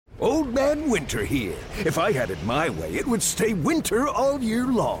Old Man Winter here. If I had it my way, it would stay winter all year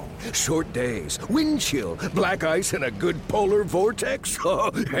long. Short days, wind chill, black ice, and a good polar vortex.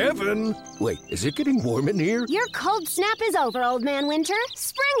 Oh, heaven! Wait, is it getting warm in here? Your cold snap is over, Old Man Winter.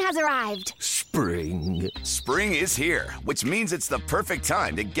 Spring has arrived. Spring. Spring is here, which means it's the perfect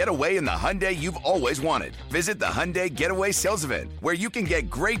time to get away in the Hyundai you've always wanted. Visit the Hyundai Getaway Sales Event, where you can get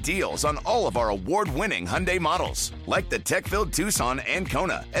great deals on all of our award-winning Hyundai models, like the tech-filled Tucson and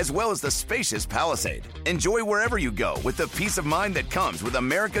Kona, as well as the spacious Palisade. Enjoy wherever you go with the peace of mind that comes with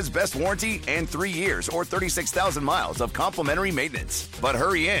America's best warranty and 3 years or 36,000 miles of complimentary maintenance. But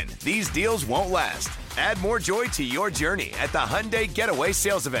hurry in, these deals won't last. Add more joy to your journey at the Hyundai Getaway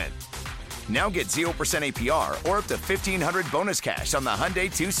Sales Event. Now get 0% APR or up to $1,500 bonus cash on the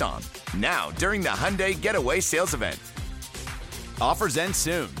Hyundai Tucson. Now, during the Hyundai Getaway Sales Event. Offers end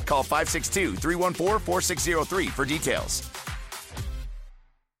soon. Call 562-314-4603 for details.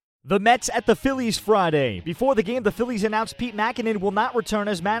 The Mets at the Phillies Friday. Before the game, the Phillies announced Pete Mackanin will not return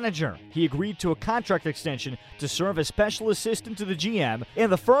as manager. He agreed to a contract extension to serve as special assistant to the GM.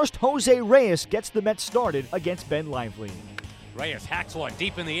 And the first, Jose Reyes gets the Mets started against Ben Lively. Reyes hacks one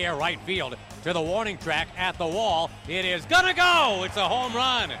deep in the air, right field, to the warning track at the wall. It is gonna go! It's a home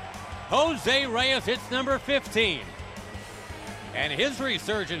run. Jose Reyes hits number 15. And his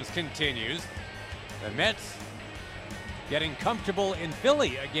resurgence continues. The Mets getting comfortable in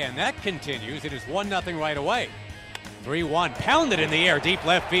Philly again. That continues. It is 1-0 right away. 3-1, pounded in the air, deep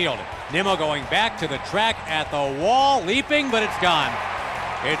left field. Nimmo going back to the track at the wall, leaping, but it's gone.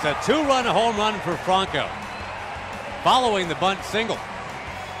 It's a 2-run home run for Franco, following the bunt single.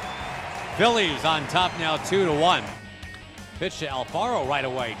 Phillies on top now 2-1. Pitch to Alfaro right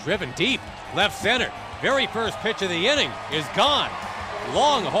away, driven deep, left center. Very first pitch of the inning is gone.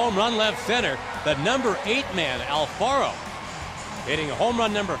 Long home run left center. The number 8 man, Alfaro, hitting home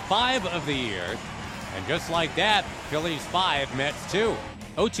run number 5 of the year. And just like that, Phillies 5, Mets 2.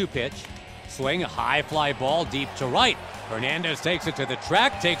 0-2 pitch, swing, high fly ball deep to right. Hernandez takes it to the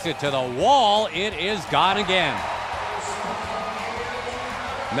track, takes it to the wall. It is gone again.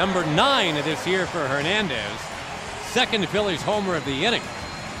 Number 9 this year for Hernandez. Second Phillies homer of the inning.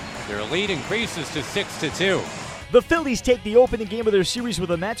 Their lead increases to 6-2. The Phillies take the opening game of their series with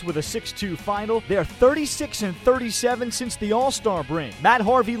the Mets with a 6-2 final. They're 36-37 since the All-Star break. Matt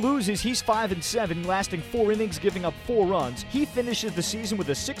Harvey loses. He's 5-7, lasting 4 innings, giving up 4 runs. He finishes the season with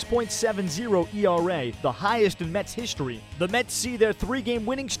a 6.70 ERA, the highest in Mets history. The Mets see their 3-game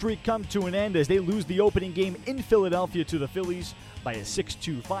winning streak come to an end as they lose the opening game in Philadelphia to the Phillies by a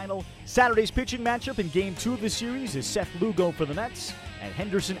 6-2 final. Saturday's pitching matchup in Game 2 of the series is Seth Lugo for the Mets and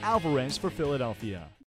Henderson Alvarez for Philadelphia.